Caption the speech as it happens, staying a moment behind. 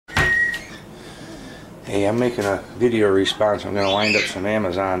Hey, I'm making a video response. I'm going to wind up some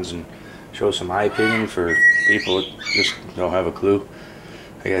Amazons and show some eye picking for people that just don't have a clue.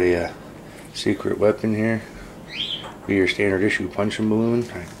 I got a secret weapon here. Be your standard issue punching balloon.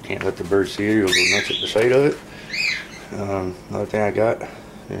 I can't let the bird see it. You'll go nuts at the sight of it. Another thing I got,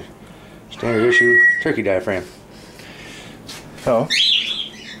 standard issue turkey diaphragm. So,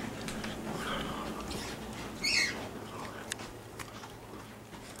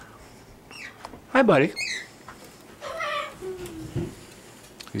 hi, buddy.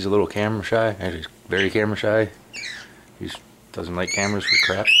 He's a little camera shy. Actually, he's very camera shy. He doesn't like cameras for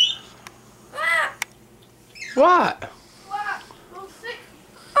crap. What?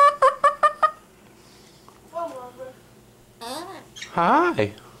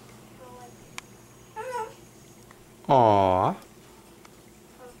 Hi. Aww.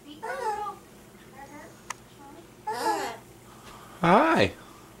 Hi.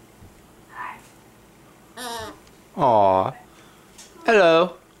 Aww.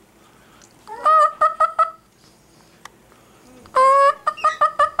 Hello.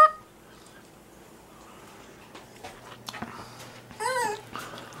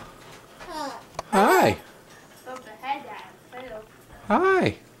 Hi.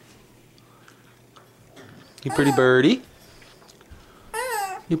 Hi. You pretty birdie.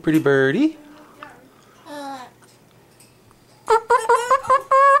 You pretty birdie.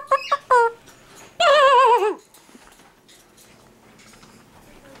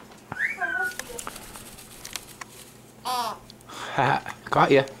 Ha,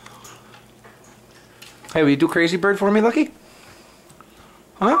 caught ya. Hey, will you do crazy bird for me, Lucky?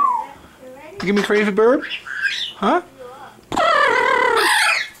 Huh? You give me crazy bird? Huh?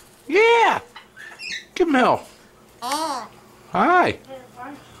 Yeah! Give him hell. Hi.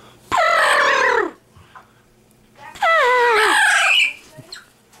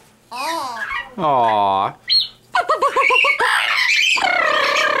 Aww.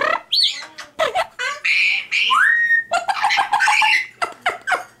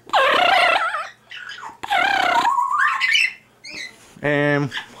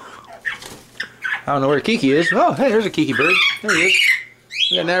 I don't know where Kiki is. Oh, hey, there's a Kiki bird. There he is.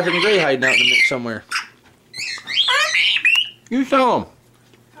 We got an African gray hiding out in the mix somewhere. You tell him.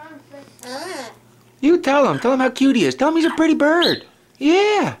 You tell him. Tell him how cute he is. Tell him he's a pretty bird.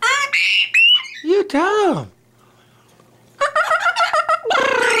 Yeah. You tell him.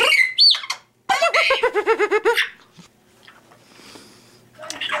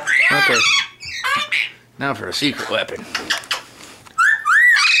 Okay. Now for a secret weapon.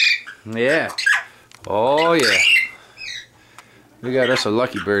 Yeah. Oh yeah. We got us a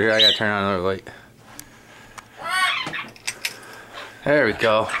lucky bird here. I gotta turn on another light. There we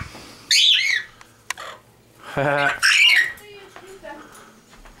go.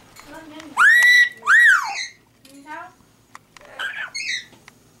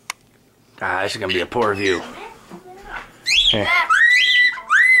 This is gonna be a poor view. Here.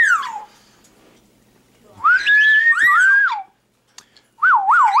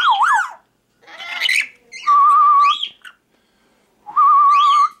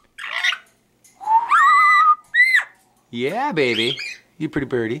 Yeah, baby. You pretty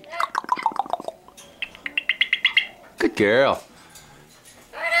birdie. Good girl.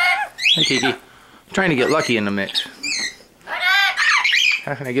 Hi, Kiki. I'm trying to get Lucky in the mix.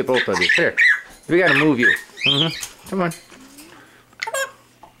 How can I get both of you? Here. We gotta move you. Come on.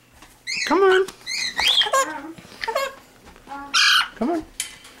 Come on. Come on.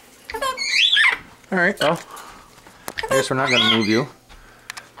 Alright, well. I guess we're not gonna move you.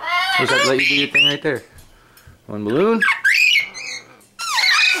 We'll just let you do your thing right there. One balloon.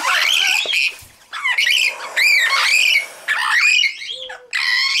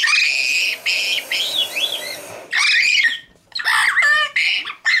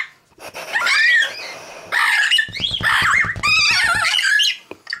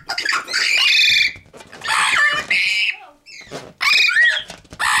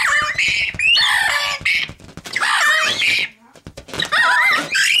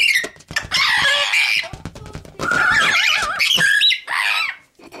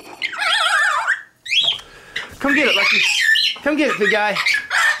 Come get it, Lucky. Come get it, big guy.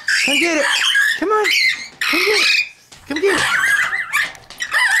 Come get it. Come on. Come get it. Come get it.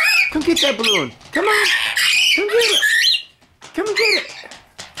 Come get that balloon. Come on. Come get it. Come and get it.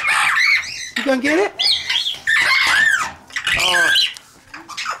 You gonna get it? Oh.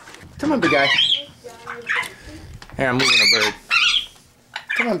 Come on, big guy. Here, I'm moving a bird.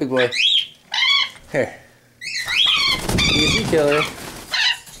 Come on, big boy. Here. Easy killer.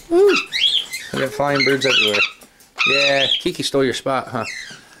 Woo. I got flying birds everywhere. Yeah, Kiki stole your spot, huh?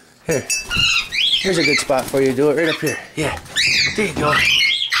 Here. Here's a good spot for you to do it, right up here. Yeah. There you go.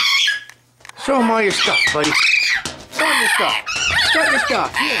 Show them all your stuff, buddy. Show them your stuff. Show them your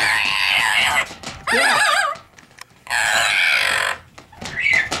stuff. Yeah. Yeah.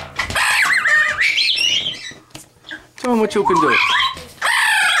 Show them what you can do.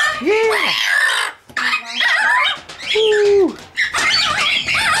 Yeah. Woo.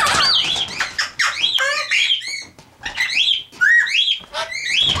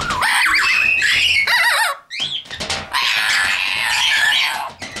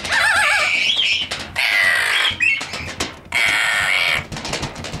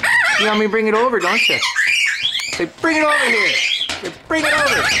 You want me to bring it over, don't you? Say, bring it over here. Say, bring it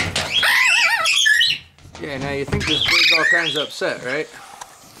over. Yeah, now you think this bird's all kinds of upset, right?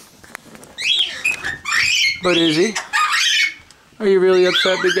 But is he? Are you really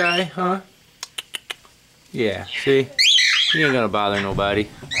upset, big guy, huh? Yeah, see? He ain't gonna bother nobody.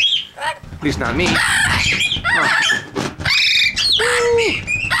 At least not me. Huh.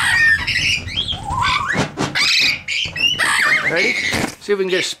 Ready? See if we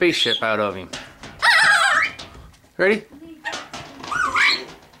can get a spaceship out of him. Ready?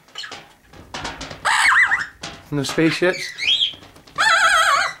 No spaceships?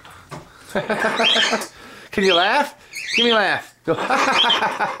 Can you laugh? Give me a laugh. Go.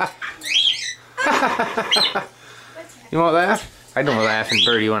 You won't laugh? I don't laugh in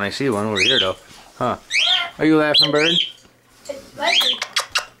birdie when I see one over here though. Huh? Are you laughing, bird?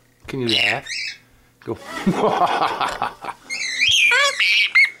 Can you laugh? Go.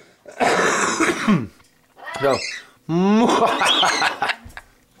 Go.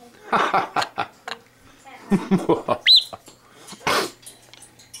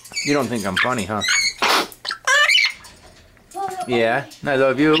 You don't think I'm funny, huh? Yeah, I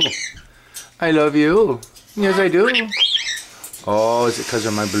love you. I love you. Yes, I do. Oh, is it because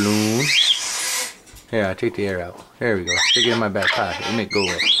of my balloon? Here, I'll take the air out. There we go. Stick it in my back pocket. Let me go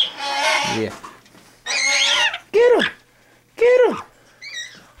away. Yeah. Get him! Get him!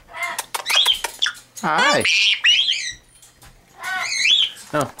 Hi.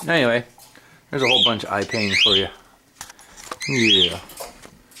 Oh, anyway, there's a whole bunch of eye pain for you. Yeah.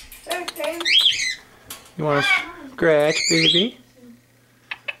 You want to scratch, baby?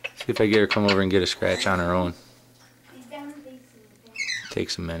 See if I get her to come over and get a scratch on her own.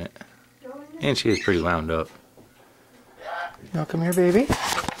 Takes a minute. And she is pretty wound up. Now come here, baby.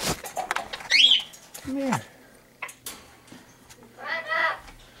 Come here.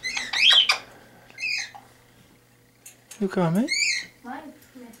 You coming?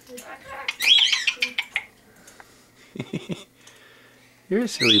 You're a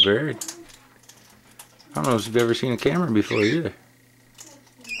silly bird. I don't know if you've ever seen a camera before either.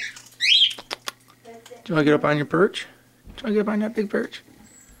 Do you want to get up on your perch? Do you want to get up on that big perch?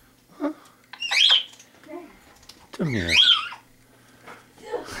 Huh? Come here.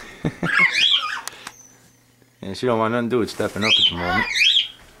 And she don't want nothing to do with stepping up at the moment.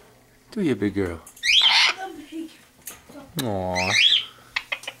 Do you, big girl? Aww.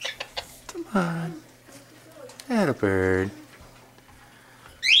 Come on. Atta bird.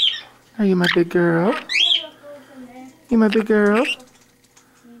 Are you my big girl? You my big girl?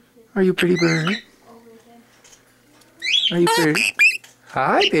 Are you pretty bird? Are you pretty?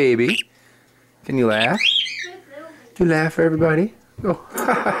 Hi, baby. Can you laugh? You laugh for everybody? Go.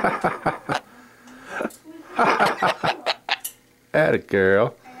 Atta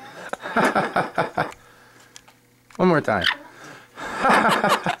girl. One more time.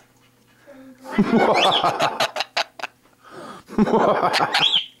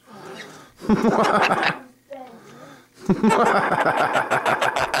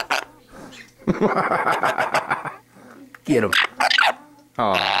 Get him.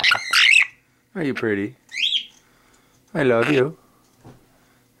 Aw. Are you pretty? I love you.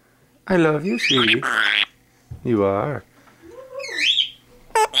 I love you, sweetie. You are.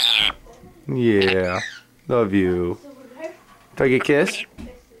 Yeah. Love you. Do I get a kiss?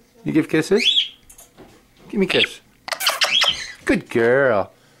 You give kisses? Give me a kiss. Good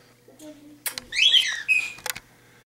girl.